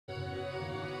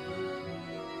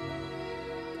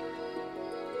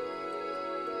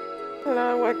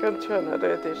Hello, welcome to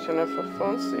another edition of A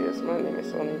Fun Series. My name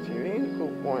is Chillin.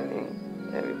 Good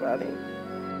morning, everybody.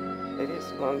 It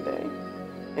is Monday,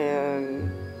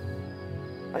 and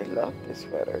I love this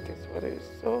weather. This weather is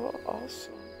so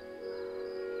awesome.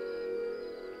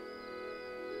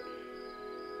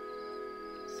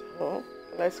 So,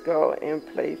 let's go and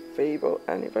play Fable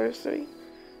Anniversary.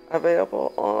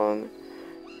 Available on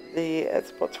the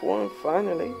Xbox One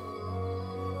finally.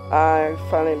 I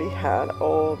finally had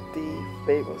all the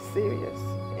Fable series,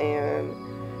 and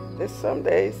there's some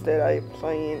days that I'm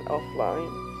playing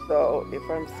offline, so if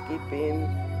I'm skipping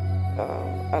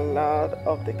a lot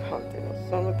of the content or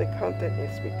some of the content,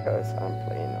 is because I'm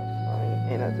playing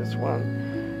offline and I just want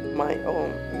my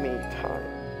own me time,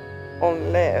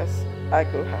 unless I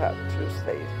could have 2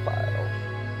 save files.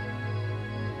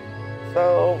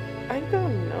 So I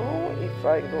don't know if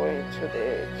I go into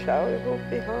the childhood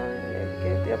behind and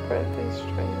get the apprentice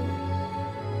training.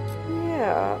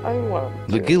 Yeah, I want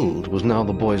to. The guild was now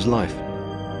the boy's life.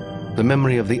 The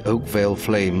memory of the Oakvale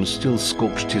flames still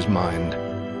scorched his mind,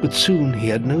 but soon he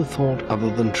had no thought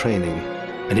other than training,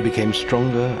 and he became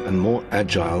stronger and more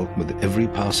agile with every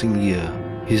passing year.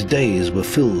 His days were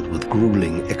filled with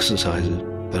grueling exercises,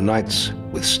 the nights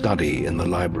with study in the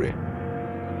library.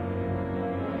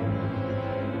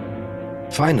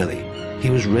 Finally, he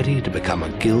was ready to become a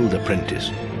guild apprentice,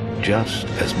 just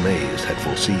as Maze had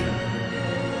foreseen.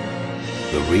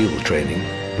 The real training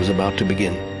was about to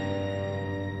begin.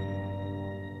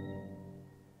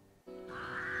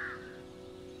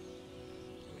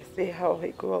 See how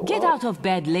he grew Get up. out of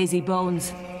bed, lazy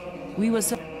bones. We were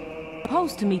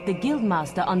supposed to meet the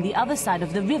guildmaster on the other side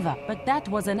of the river, but that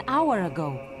was an hour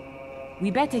ago.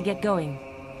 We better get going.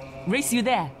 Race you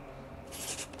there.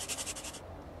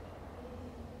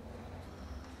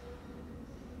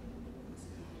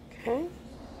 Okay.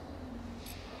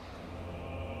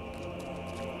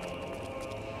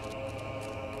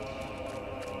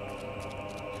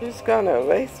 She's gonna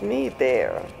race me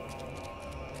there.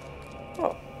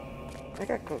 Oh, I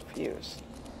got confused.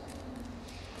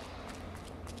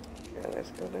 Okay,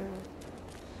 let's go down.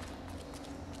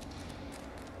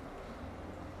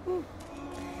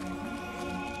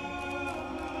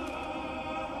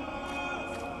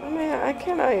 I mean, I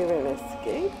cannot even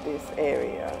escape this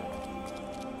area.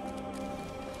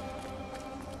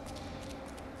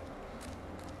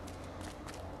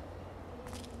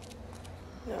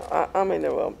 No, I'm in the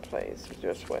wrong place.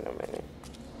 Just wait a minute.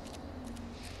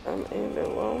 I'm in the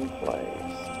wrong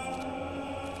place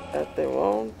at the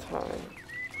wrong time.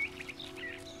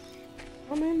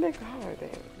 I'm in the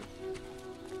garden.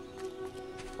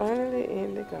 Finally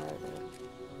in the garden.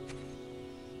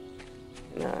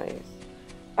 Nice.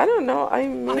 I don't know, I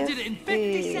missed I did it in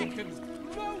 50 seconds.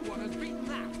 No one has beaten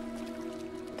that.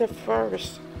 The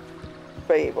first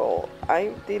Fable.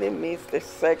 I didn't miss the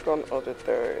second or the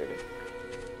third.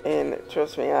 And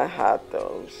trust me, I had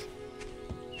those.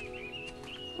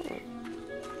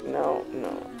 No,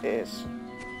 it's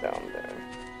down there.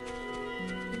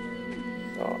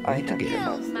 So I have to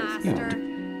pass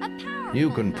this.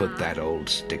 You can put that old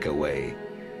stick away.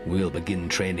 We'll begin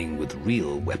training with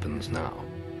real weapons now.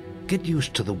 Get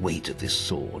used to the weight of this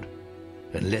sword,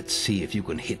 and let's see if you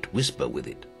can hit Whisper with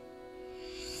it.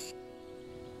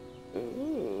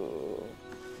 Ooh.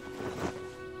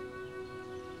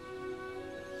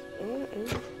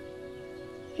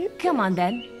 Come on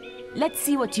then. Let's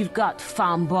see what you've got,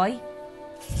 farm boy.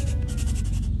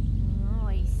 Oh,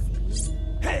 I see.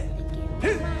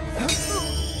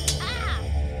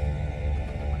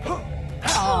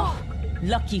 Oh,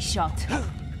 lucky shot.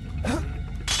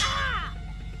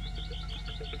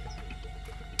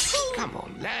 Come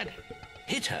on, lad.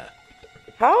 Hit her.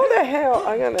 How the hell am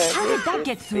I gonna How hit did that this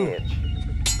get through?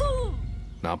 bitch?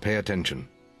 Now pay attention.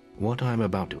 What I'm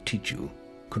about to teach you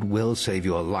could well save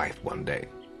your life one day.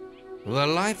 The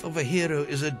life of a hero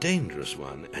is a dangerous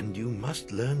one, and you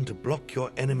must learn to block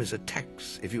your enemy's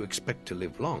attacks if you expect to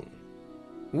live long.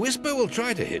 Whisper will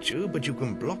try to hit you, but you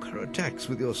can block her attacks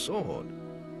with your sword.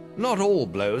 Not all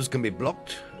blows can be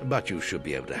blocked, but you should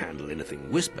be able to handle anything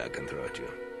Whisper can throw at you.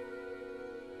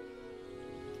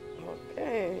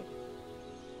 Okay.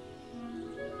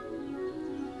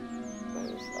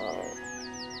 I'm sorry.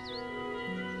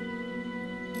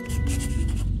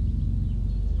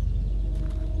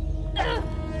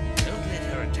 Don't let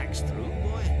her attacks through,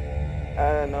 boy. I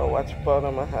don't know which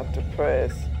button I have to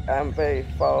press. I'm very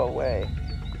far away.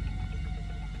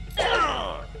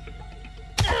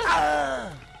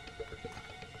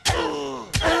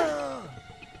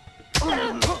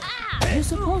 You're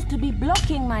supposed to be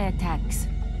blocking my attacks.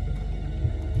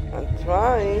 I'm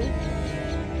trying.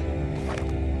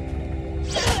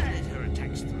 Let her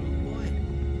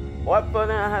What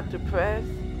button I have to press?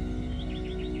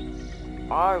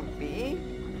 RB?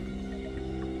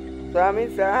 So that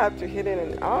means that I have to hit it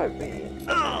in RB.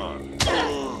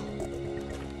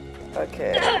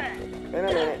 Okay. Wait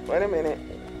a minute.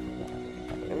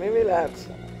 Let me relax.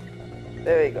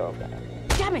 There we go.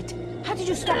 Damn it! How did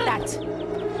you stop that?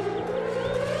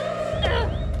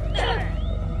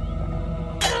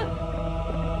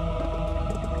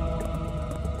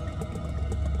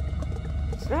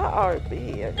 It's not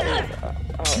RB. I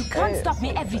think it's You can't stop me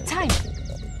every time.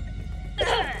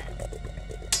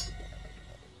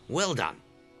 Well done.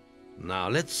 Now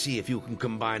let's see if you can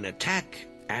combine attack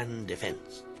and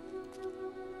defense.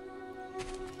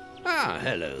 Ah,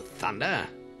 hello, Thunder.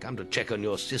 Come to check on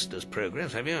your sister's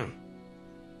progress, have you?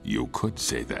 You could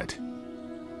say that.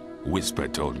 Whisper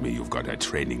told me you've got her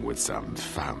training with some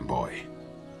fanboy.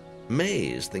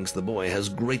 Maze thinks the boy has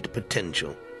great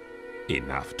potential.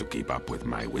 Enough to keep up with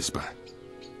my Whisper.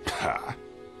 Ha!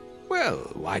 Well,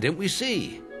 why don't we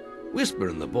see? Whisper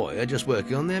and the boy are just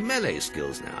working on their melee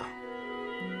skills now.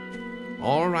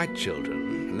 All right,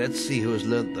 children. Let's see who has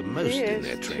learnt the most in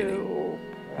their training.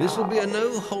 This will be a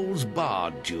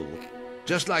no-holds-barred duel,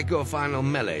 just like your final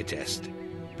melee test.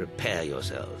 Prepare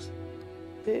yourselves.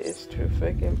 He is too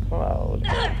freaking proud.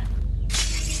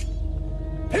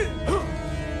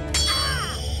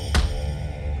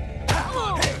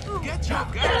 Get your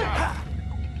gun up!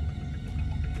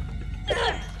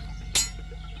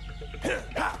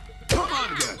 Come on,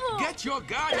 girl. Get your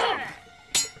guard up!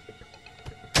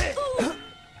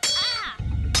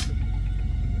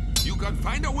 You can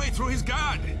find a way through his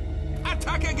guard.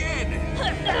 Attack again!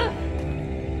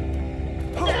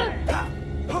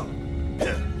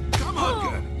 Come on,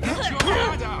 girl. Get your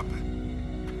guard up!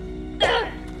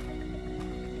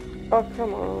 Oh,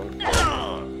 come on.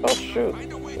 Oh, shoot.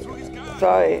 Find a way through his guard.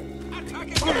 Sorry.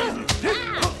 Attack again!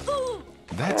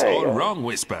 That's all wrong,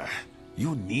 Whisper.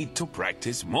 You need to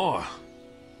practice more.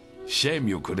 Shame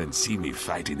you couldn't see me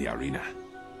fight in the arena.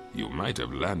 You might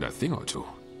have learned a thing or two.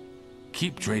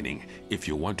 Keep training if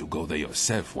you want to go there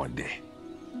yourself one day.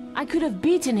 I could have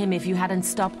beaten him if you hadn't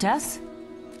stopped us.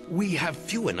 We have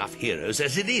few enough heroes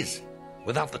as it is,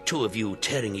 without the two of you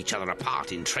tearing each other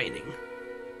apart in training.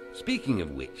 Speaking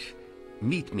of which,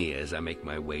 meet me as I make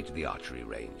my way to the archery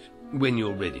range, when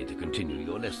you're ready to continue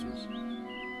your lessons.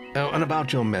 Oh, and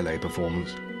about your melee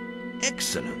performance?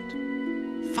 Excellent.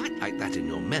 Fight like that in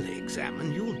your melee exam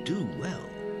and you'll do well.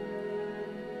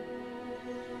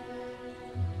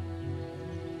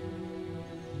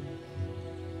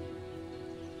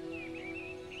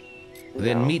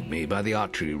 Then meet me by the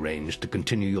archery range to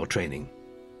continue your training.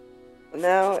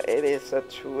 Now it is a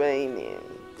training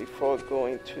before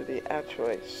going to the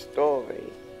actual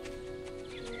story.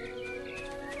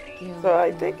 So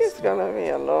I think it's gonna be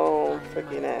a long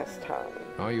freaking ass time.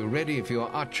 Are you ready for your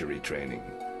archery training?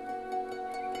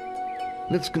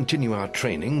 Let's continue our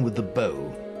training with the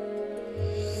bow.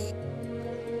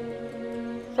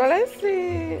 So let's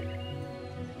see.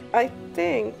 I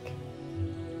think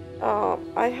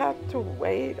I have to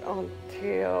wait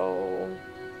until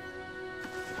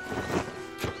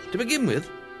To begin with,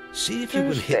 see if you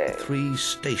can hit the 3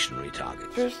 stationary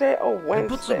targets. Tuesday or And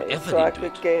put some Wednesday, effort so I into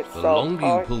could it. get The some longer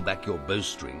you art pull back your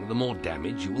bowstring, the more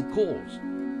damage you will cause.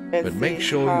 and But make see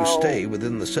sure you how stay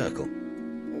within the circle.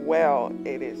 well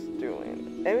it is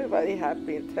doing. Everybody has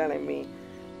been telling me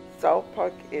South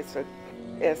Park is an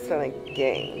excellent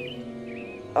game.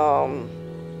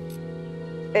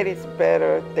 It is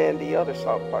better than the other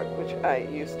South Park, which I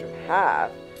used to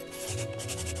have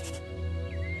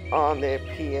on the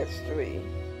PS3.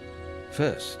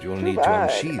 First, you'll Too need to bad,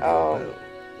 unsheathe your bow.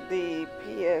 the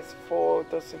PS4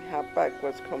 doesn't have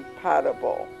backwards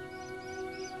compatible.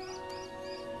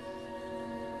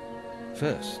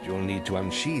 First, you'll need to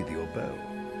unsheathe your bow.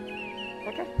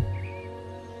 Okay.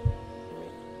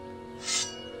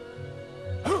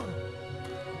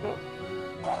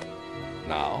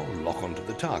 Now, lock onto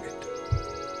the target.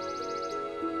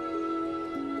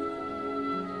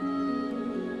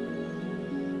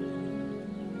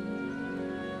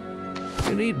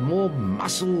 You need more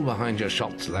muscle behind your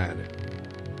shots, lad.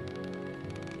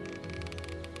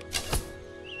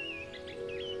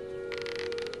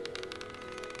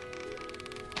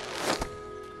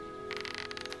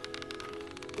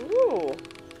 Ooh.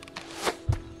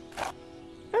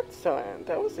 Excellent.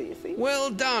 That was easy. Well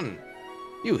done!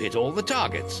 You hit all the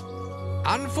targets.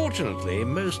 Unfortunately,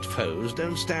 most foes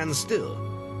don't stand still.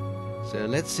 So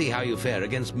let's see how you fare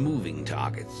against moving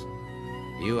targets.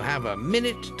 You have a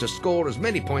minute to score as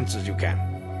many points as you can.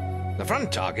 The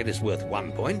front target is worth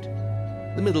 1 point,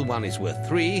 the middle one is worth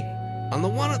 3, and the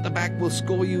one at the back will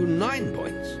score you 9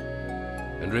 points.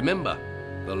 And remember,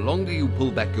 the longer you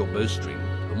pull back your bowstring,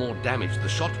 the more damage the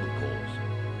shot will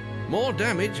cause. More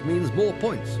damage means more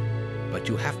points, but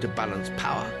you have to balance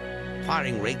power,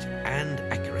 firing rate, and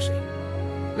accuracy.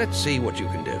 Let's see what you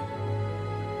can do.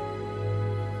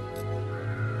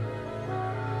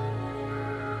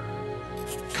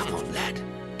 Come on, lad.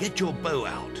 Get your bow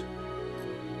out.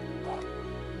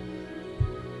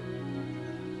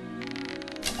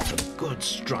 A good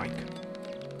strike.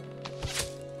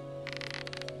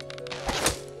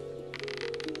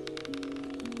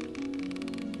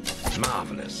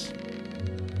 Marvelous.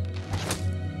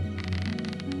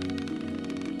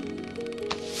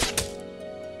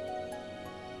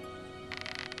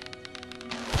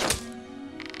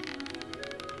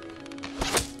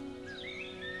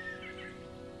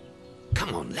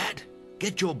 Come on, lad.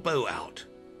 Get your bow out.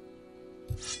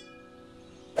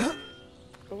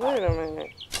 Wait a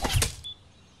minute.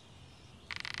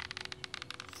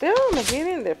 Still I'm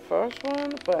hitting the first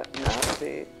one, but not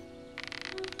the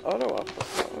other one for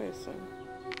some reason.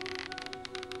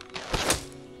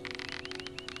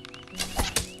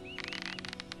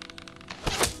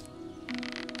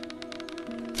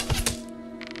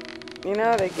 You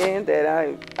know, the game that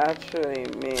I actually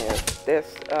missed,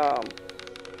 this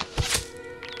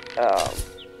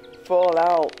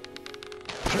Fallout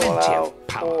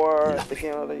for the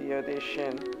Game of the Year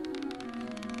edition.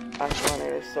 I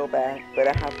wanted it so bad, but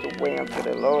I have to wait until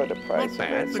they lower the price Not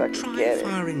bad, of it so but I can try get it.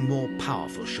 firing more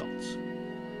powerful shots.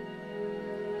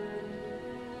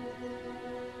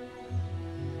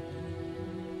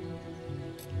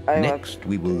 Next,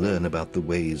 we will learn about the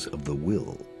ways of the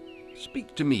will.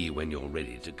 Speak to me when you're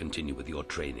ready to continue with your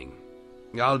training.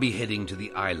 I'll be heading to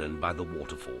the island by the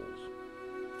waterfalls.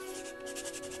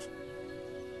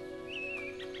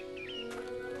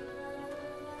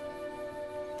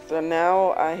 So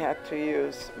now I have to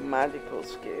use magical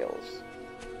skills.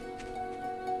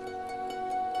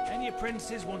 Any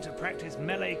apprentices want to practice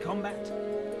melee combat?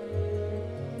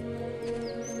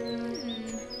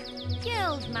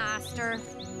 Guildmaster,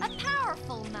 a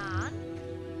powerful man.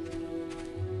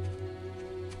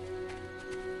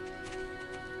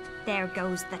 There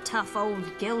goes the tough old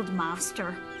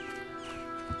Guildmaster.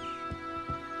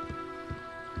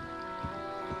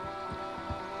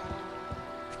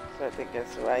 So I think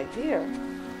it's right here.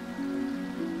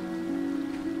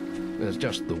 There's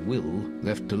just the will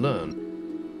left to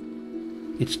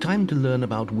learn. It's time to learn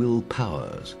about will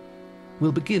powers.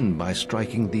 We'll begin by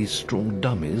striking these straw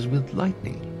dummies with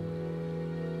lightning.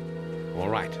 All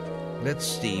right, let's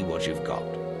see what you've got.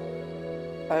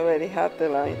 I already have the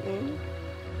lightning.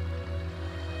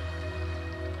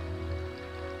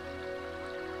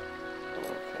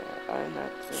 Okay, I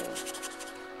have to.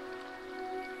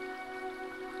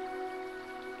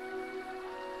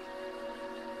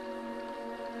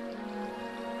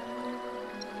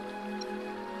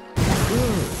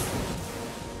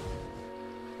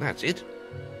 That's it.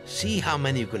 See how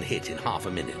many you can hit in half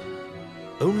a minute.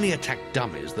 Only attack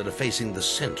dummies that are facing the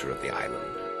center of the island.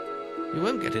 You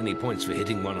won't get any points for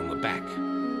hitting one on the back.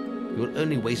 You'll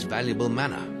only waste valuable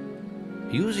mana.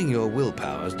 Using your will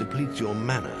powers depletes your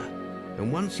mana,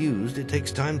 and once used, it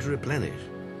takes time to replenish.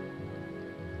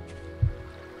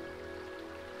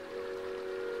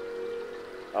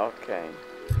 Okay.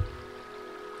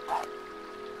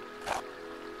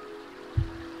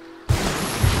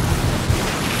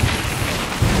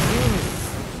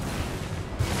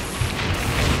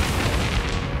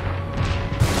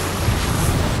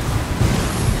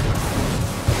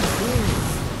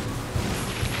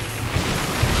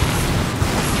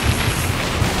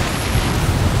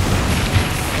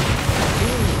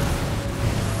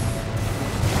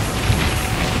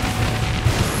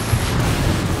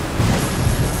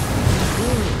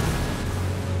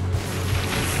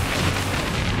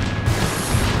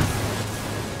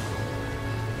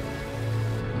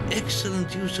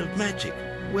 Excellent use of magic.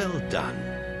 Well done.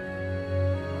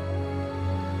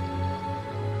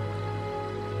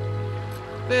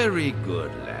 Very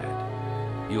good,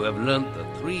 lad. You have learnt the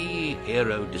 3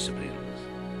 hero disciplines.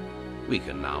 We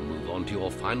can now move on to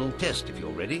your final test if you're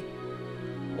ready.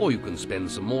 Or you can spend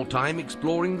some more time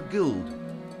exploring the guild.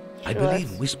 I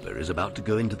believe Whisper is about to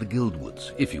go into the guild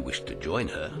woods, if you wish to join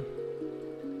her.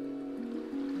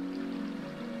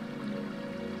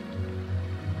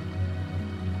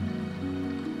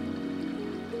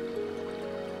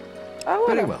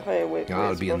 Very well.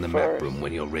 I'll be in the map room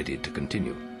when you're ready to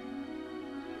continue.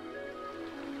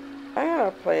 I'm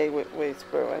gonna play with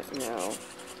Whisper right now,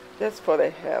 just for the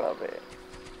hell of it.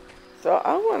 So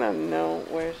I wanna know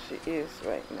where she is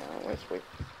right now. Where's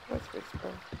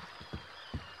Whisper?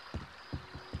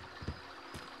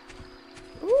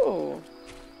 Ooh,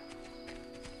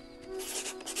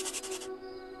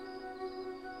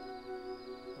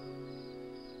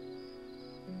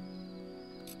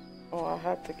 Oh, I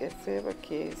have to get silver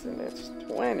keys, and there's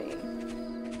 20.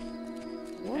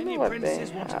 Any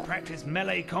apprentices want to practice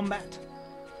melee combat?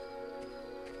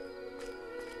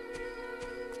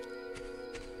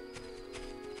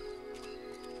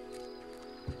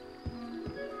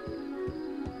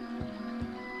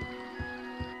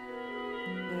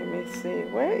 Let me see.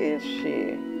 Where is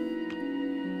she?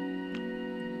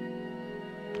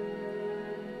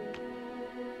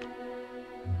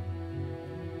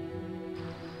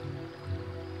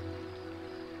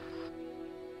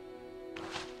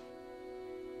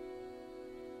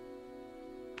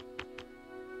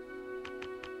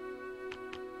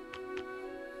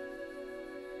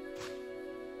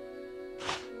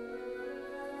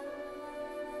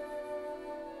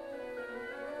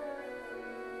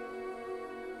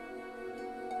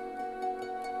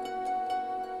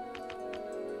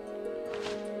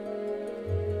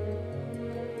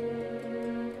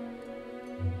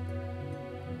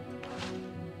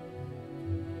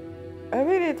 I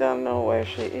really don't know where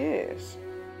she is.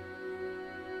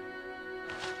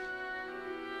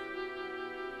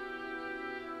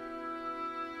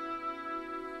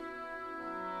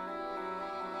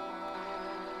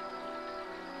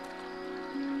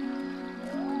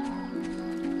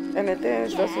 And it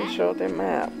doesn't show the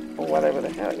map or whatever the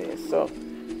hell it is. So,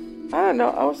 I don't know.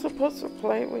 I was supposed to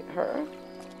play with her.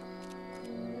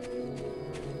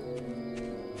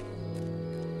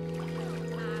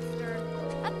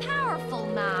 A powerful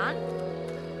man.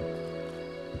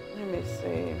 Let me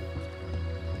see.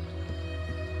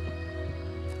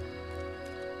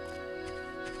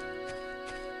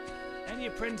 Any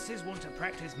apprentices want to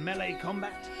practice melee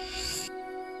combat?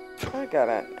 I got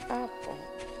an apple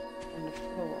on the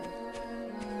floor.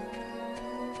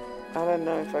 I don't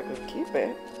know if I could keep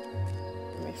it.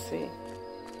 Let me see.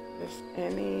 There's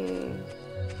any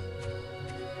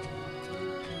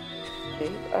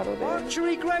gate out of there?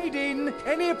 Archery grading!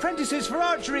 Any apprentices for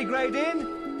archery grading?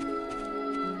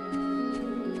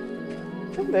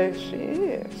 And there she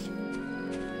is.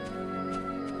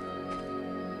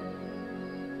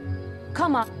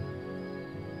 Come on.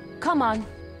 Come on.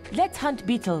 Let's hunt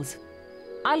beetles.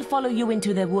 I'll follow you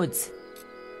into the woods.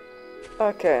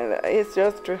 Okay, it's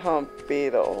just to hunt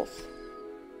beetles.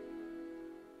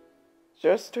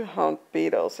 Just to hunt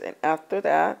beetles. And after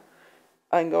that,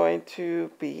 I'm going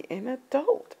to be an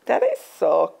adult. That is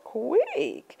so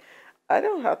quick. I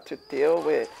don't have to deal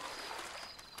with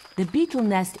the beetle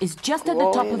nest is just at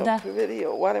the top of the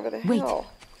video, whatever the Wait. hell.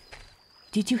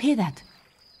 Did you hear that?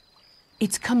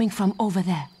 It's coming from over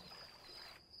there.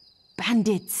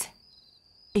 Bandits.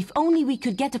 If only we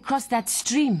could get across that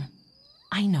stream.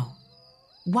 I know.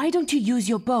 Why don't you use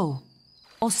your bow?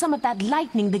 Or some of that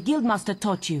lightning the guildmaster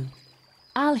taught you?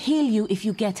 I'll heal you if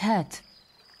you get hurt.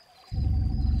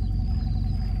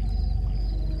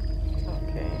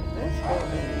 Okay, let's go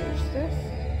and use this.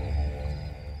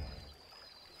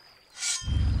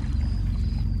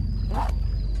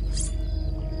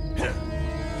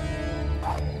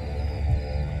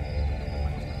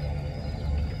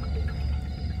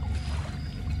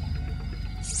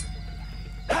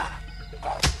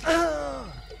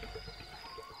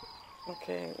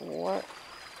 Okay, what?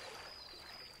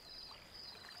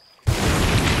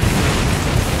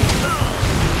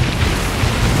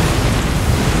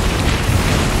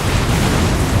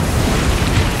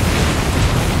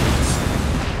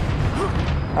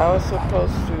 I was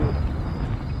supposed to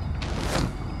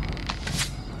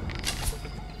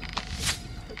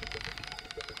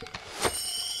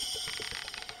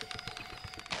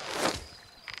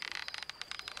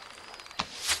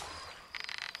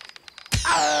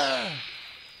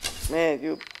Man,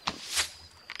 you're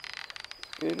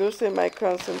losing my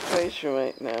concentration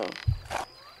right now.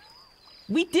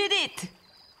 We did it!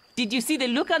 Did you see the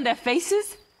look on their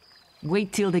faces?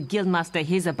 Wait till the guildmaster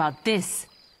hears about this.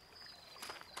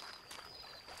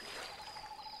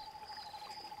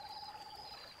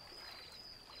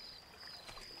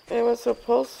 It was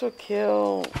supposed to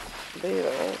kill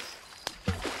beetles.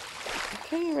 I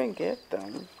can't even get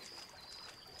them.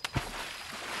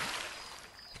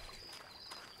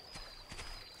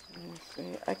 Let me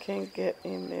see. I can't get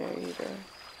in there either.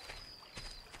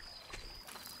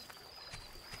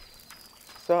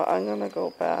 So I'm gonna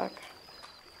go back.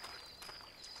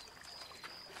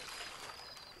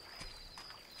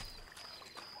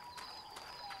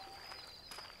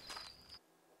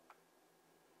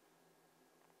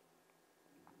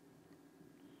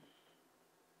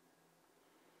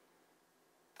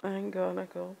 I'm gonna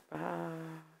go back.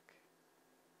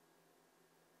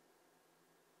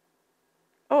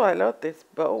 Oh, I love this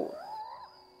boat.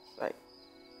 It's like,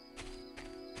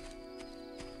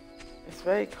 it's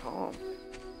very calm.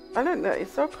 I don't know.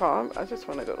 It's so calm. I just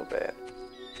want to go to bed.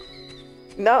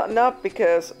 Not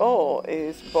because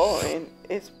it's boring.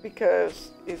 It's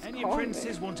because it's Any calming.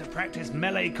 apprentices want to practice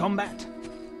melee combat?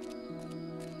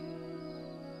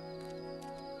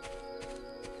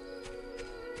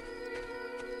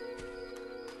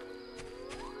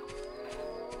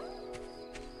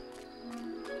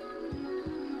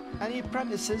 Any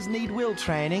apprentices need will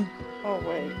training? Oh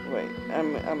wait.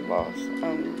 I'm lost.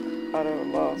 I'm out of a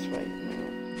loss right now.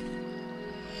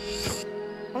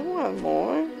 I want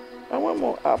more. I want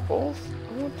more apples.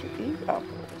 I want to eat apples.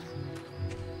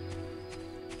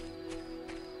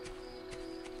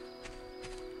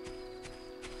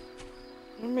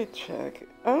 Let me check.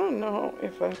 I don't know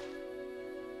if I...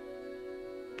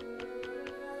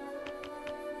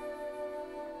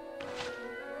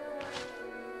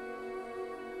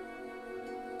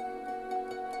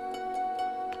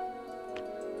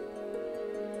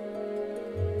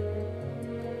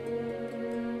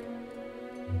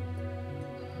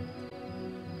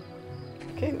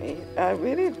 I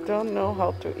really don't know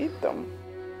how to eat them.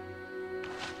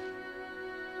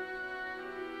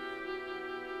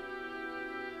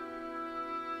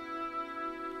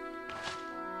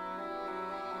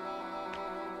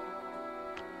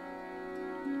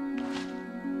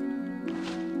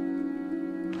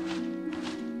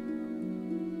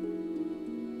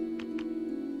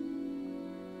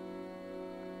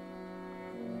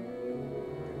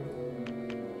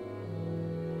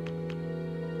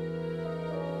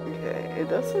 It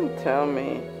doesn't tell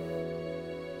me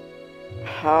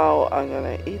how I'm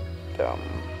gonna eat them.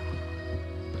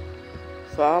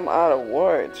 So I'm out of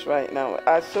words right now.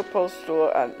 I'm supposed to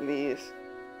at least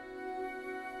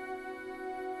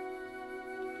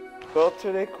go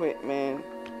to the equipment,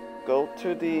 go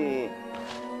to the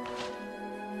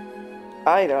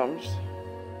items,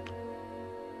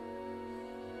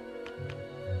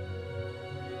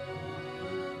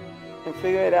 and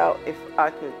figure it out if I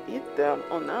could eat them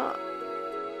or not.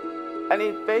 And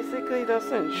it basically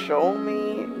doesn't show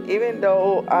me, even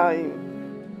though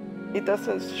it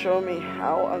doesn't show me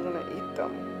how I'm gonna eat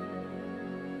them.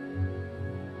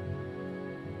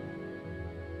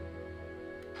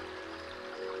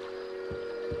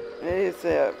 It's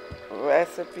a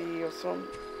recipe or some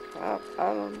crap,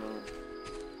 I don't know.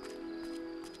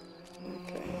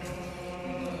 Okay.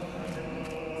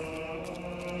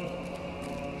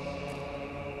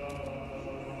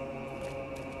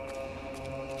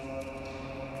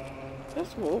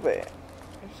 Just move it.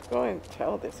 Just go and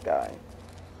tell this guy.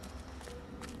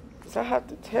 Because I have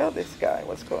to tell this guy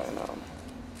what's going on.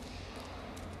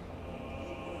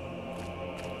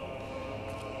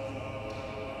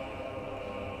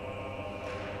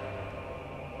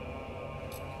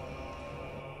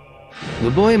 The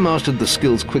boy mastered the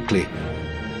skills quickly,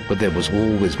 but there was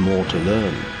always more to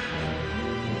learn.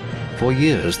 For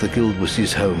years, the guild was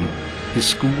his home, his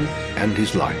school, and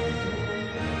his life.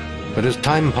 But as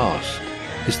time passed,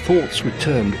 his thoughts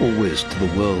returned always to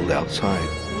the world outside,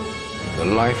 the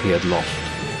life he had lost,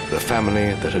 the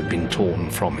family that had been torn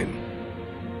from him.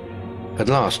 At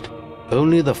last,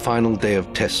 only the final day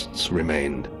of tests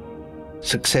remained.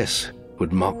 Success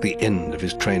would mark the end of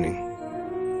his training.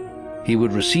 He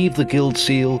would receive the guild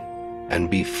seal and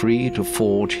be free to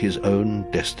forge his own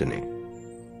destiny.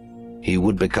 He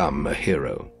would become a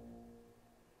hero.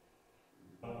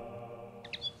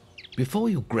 Before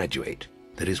you graduate,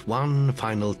 there is one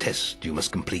final test you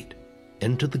must complete.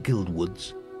 Enter the guild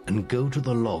woods and go to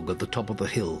the log at the top of the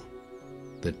hill.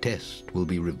 The test will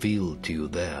be revealed to you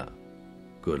there.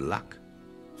 Good luck.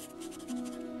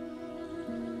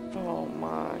 Oh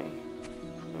my.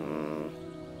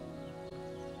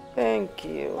 Thank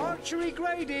you. Archery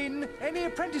grading! Any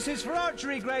apprentices for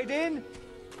archery grading?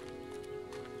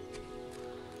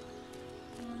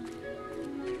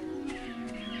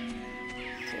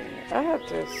 I have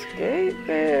to escape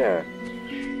there.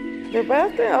 The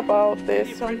bad thing about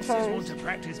this sometimes... want to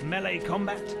practice melee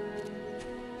combat?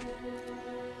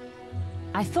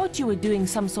 I thought you were doing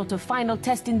some sort of final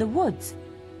test in the woods.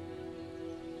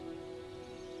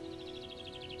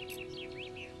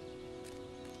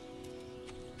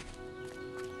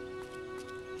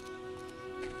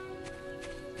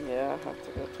 Yeah, I have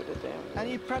to go to the damn...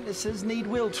 Any apprentices need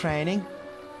will training?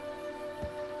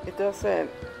 It doesn't...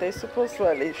 They're supposed to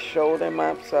at least show the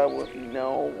map so I would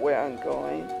know where I'm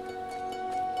going.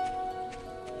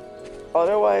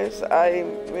 Otherwise,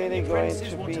 I'm really going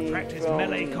to be... practice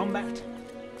melee combat?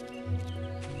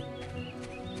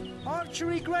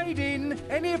 Archery grading!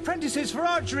 Any apprentices for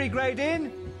archery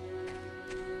grading?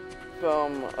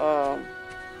 From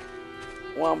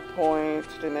one point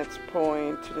to the next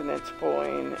point to the next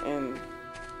point, and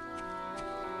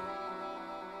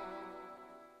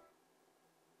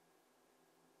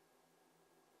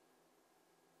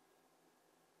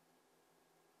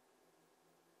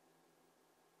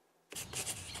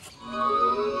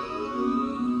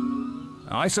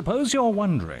I suppose you're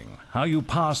wondering how you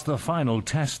pass the final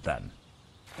test then.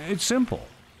 It's simple.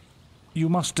 You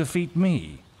must defeat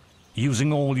me,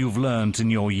 using all you've learnt in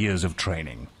your years of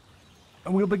training.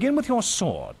 We'll begin with your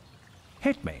sword.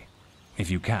 Hit me,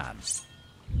 if you can.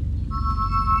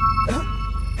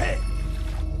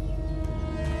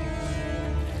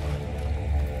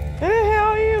 Who the hell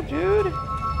are you, dude?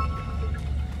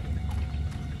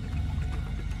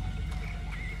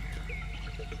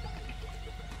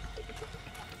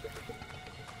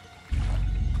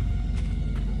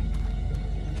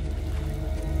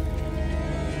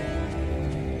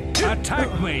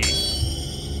 Attack me!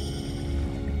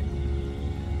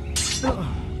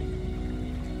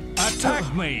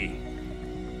 Attack me!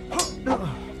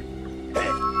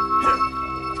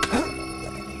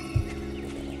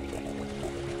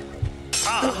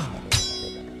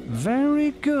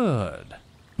 Very good.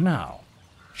 Now,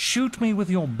 shoot me with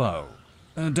your bow.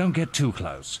 Don't get too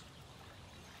close.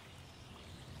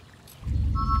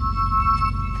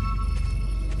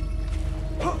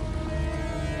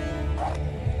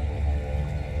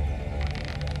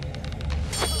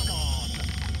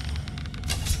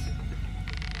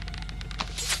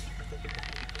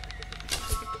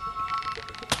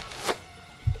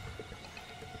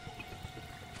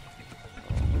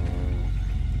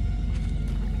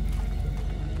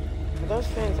 Those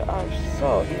things are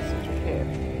so easy to hit.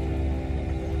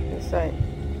 Insane.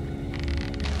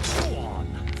 Go on,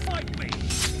 fight me!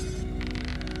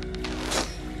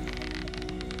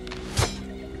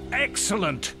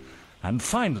 Excellent! And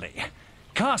finally,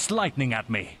 cast lightning at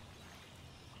me.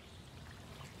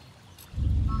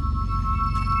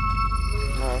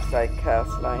 Now it's like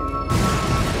cast lightning.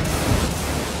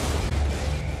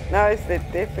 Now it's the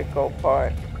difficult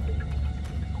part.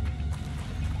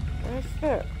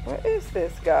 Where is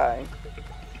this guy?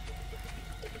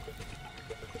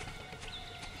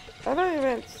 I don't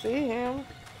even see him.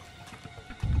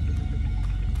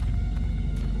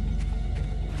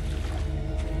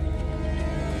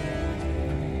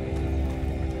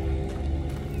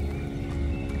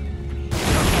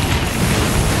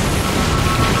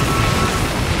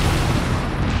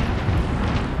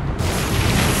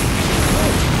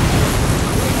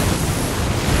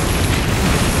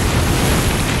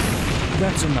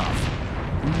 That's enough.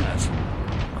 Yes,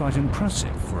 quite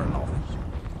impressive for a novice.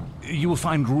 You will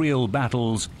find real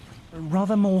battles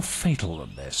rather more fatal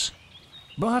than this.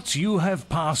 But you have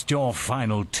passed your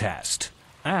final test,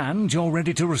 and you're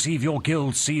ready to receive your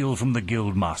guild seal from the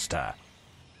guild master.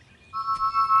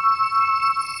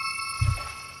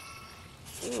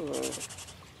 Ooh.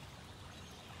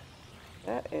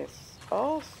 That is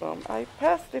awesome. I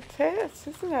passed the test.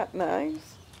 Isn't that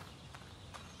nice?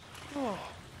 Oh.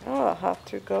 Now I'll have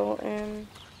to go and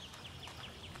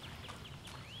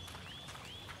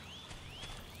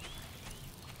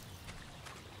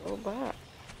go back.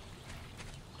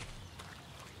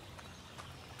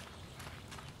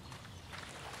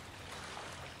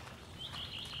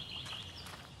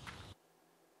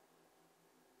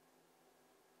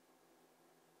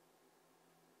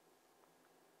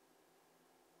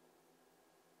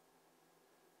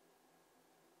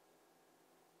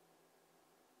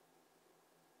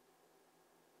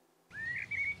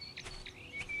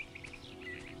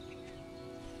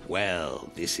 Well,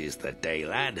 this is the day,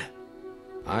 lad.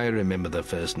 I remember the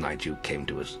first night you came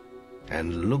to us.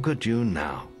 And look at you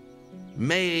now.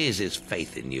 Maze's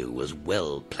faith in you was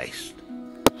well placed.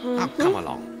 Now come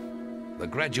along. The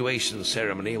graduation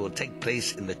ceremony will take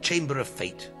place in the Chamber of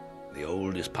Fate, the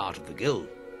oldest part of the guild.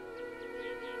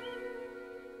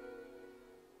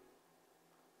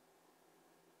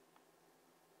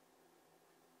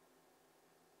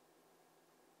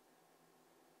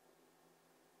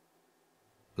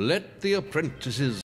 Let the apprentices